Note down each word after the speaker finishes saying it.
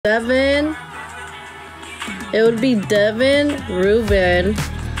Devin. It would be Devin, Ruben,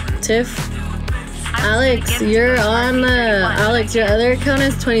 Tiff. Alex, you're on Alex, your other account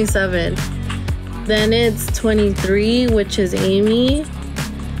is 27. Then it's 23, which is Amy.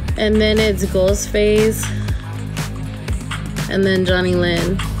 And then it's Ghostface. And then Johnny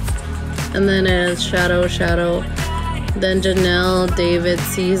Lynn. And then it's Shadow. Then Janelle, David,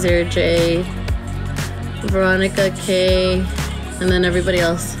 Caesar, Jay, Veronica, K, and then everybody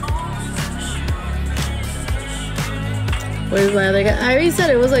else. Where's my other guy? I already said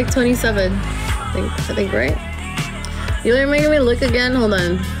it was like 27. I think, right? You're making me look again? Hold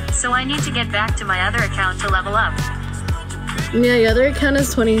on. So I need to get back to my other account to level up. Yeah, your other account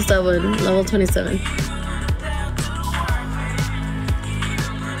is 27. Level 27.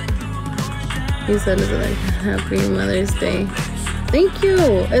 He said it's like Happy Mother's Day. Thank you.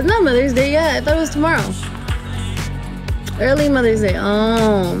 It's not Mother's Day yet. I thought it was tomorrow. Early Mother's Day.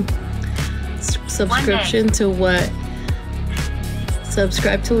 Oh. Subscription to what?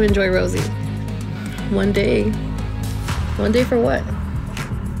 Subscribe to Enjoy Rosie. One day. One day for what?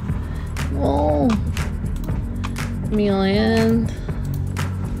 Oh. Meal and.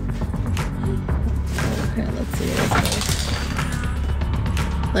 Okay, let's see what this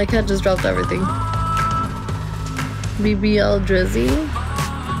is. Like I just dropped everything. BBL Drizzy.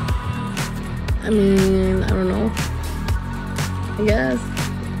 I mean, I don't know. I guess.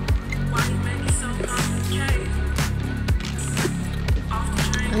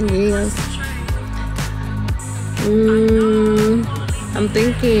 I'm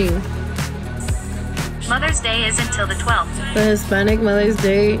thinking. Mother's Day is until the 12th. The Hispanic Mother's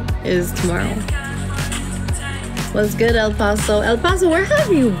Day is tomorrow. What's good, El Paso? El Paso, where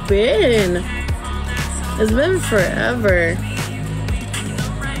have you been? It's been forever.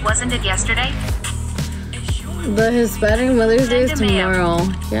 Wasn't it yesterday? The Hispanic Mother's Day is tomorrow.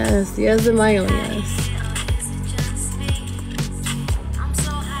 Yes, de Mayo, yes.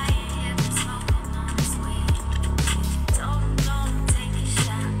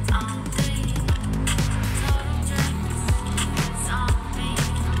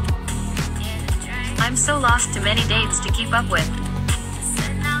 I'm so lost to many dates to keep up with.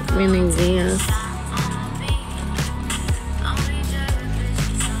 Meaning yes.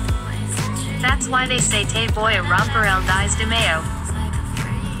 That's why they say te voy a romper el dies de mayo.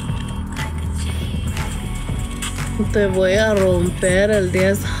 Te voy a romper el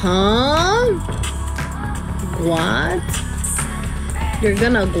 10. Huh? What? You're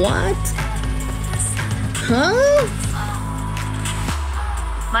gonna what? Huh?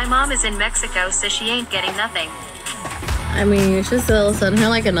 My mom is in Mexico, so she ain't getting nothing. I mean, you should still send her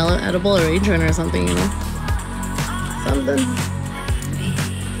like an edible arrangement or something, you know? Something.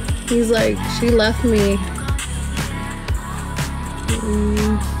 He's like, she left me.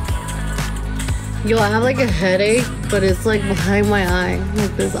 Yo, I have like a headache, but it's like behind my eye,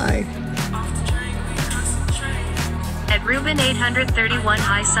 like this eye. At Ruben 831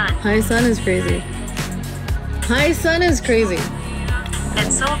 High Sun. High Sun is crazy. High Sun is crazy.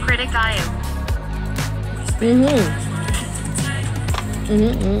 At Soul Critic IU.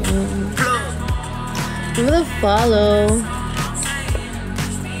 Give it a follow.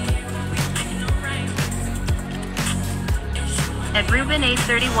 At Ruben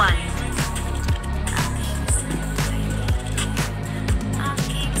 831.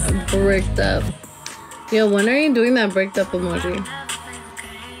 Bricked up. Yo, when are you doing that bricked up emoji?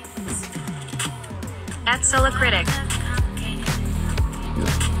 At Soul Critic.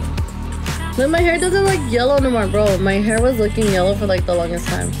 But my hair doesn't look yellow no more, bro. My hair was looking yellow for like the longest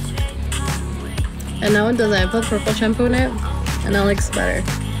time. And now it doesn't. I put purple shampoo in it, and it looks better.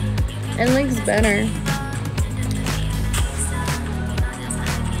 It looks better.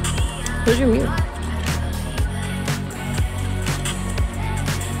 What do you mean?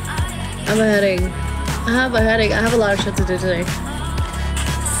 I have a headache. I have a headache. I have a lot of shit to do today.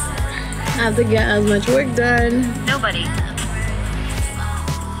 I have to get as much work done. Nobody.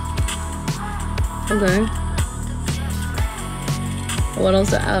 Okay. What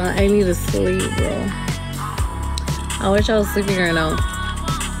else? I need to sleep, bro. I wish I was sleeping right now.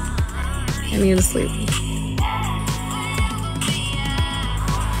 I need to sleep.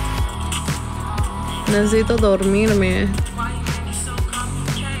 Necesito dormirme.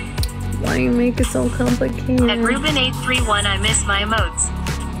 Why you make it so complicated? At Ruben 831, I miss my emotes.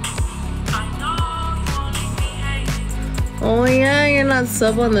 Oh yeah, you're not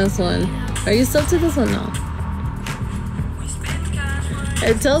sub on this one. Are you sub to this one now?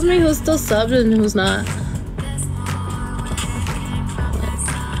 It tells me who's still subbed and who's not.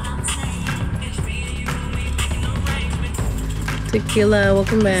 Tequila,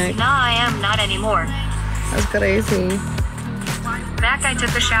 welcome back. Nah, I am not anymore. That's crazy. Back, I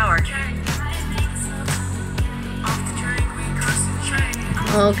took a shower.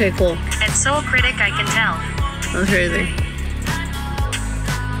 Oh, okay, cool. And Soul Critic, I can tell. That's crazy.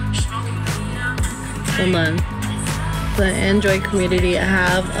 Hold on. The Android community, I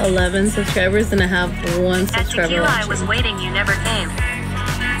have 11 subscribers and I have 1 At subscriber Tequila, I watching. was waiting, you never came.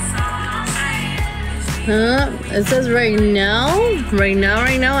 Huh? It says right now,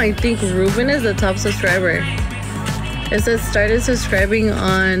 I think Ruben is the top subscriber. It says started subscribing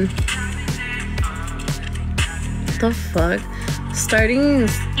on... What the fuck? Started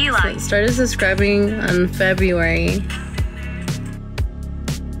subscribing on February.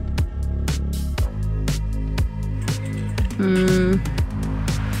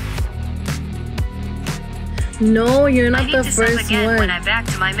 No, you're not the first one. When I back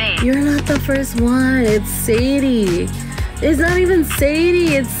to my main. You're not the first one. It's Sadie. It's not even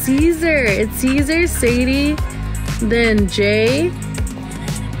Sadie. It's Caesar. It's Caesar, Sadie, then Jay,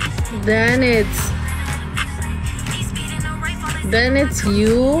 then it's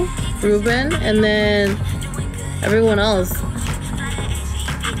you, Ruben, and then everyone else.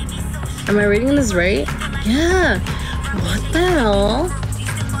 Am I reading this right? Yeah. What the hell?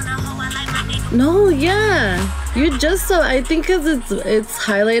 No, yeah. You just so I think because it's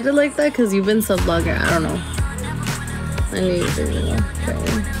highlighted like that because you've been sub-blogger. I don't know. I need to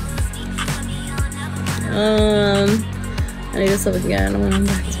I need to sub again. I'm going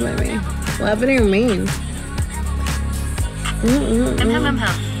back to my main. What happened to your main?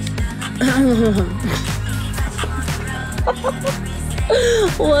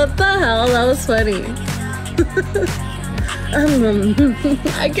 What the hell? That was funny.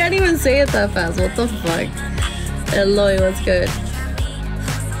 I can't even say it that fast. What the fuck? Eloy, what's good?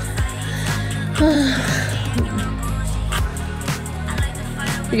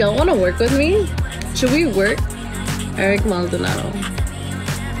 Y'all want to work with me? Should we work? Eric Maldonado.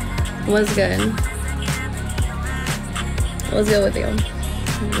 What's good? What's good with you?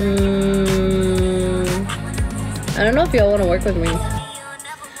 I don't know if y'all want to work with me.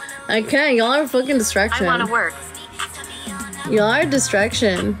 I can't. Y'all are a fucking distraction. I want to work. Y'all are a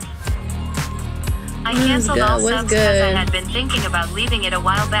distraction. I canceled all subs because I had been thinking about leaving it a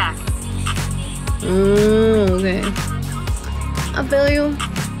while back. Okay. I feel you.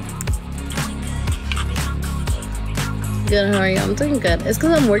 Good, how are you? I'm doing good. It's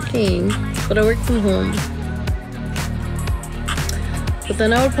because I'm working, but I work from home. But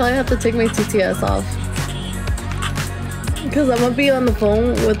then I would probably have to take my TTS off. Because I'm gonna be on the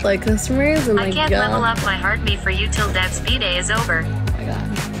phone with like customers and like, I can't level up my heartbeat for you till that speed day is over. Oh my god.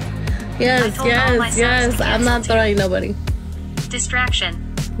 Yes. I'm not throwing nobody. Distraction.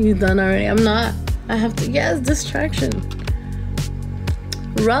 You done already? I'm not. I have to. Yes, distraction.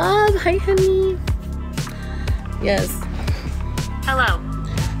 Rob, hi honey. Yes. Hello.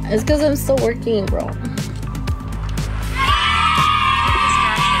 It's because I'm still working, bro.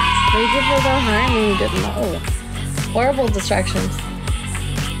 Thank you for the harming. Good no. Horrible distractions.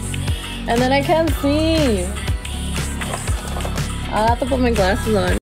 And then I can't see. I'll have to put my glasses on.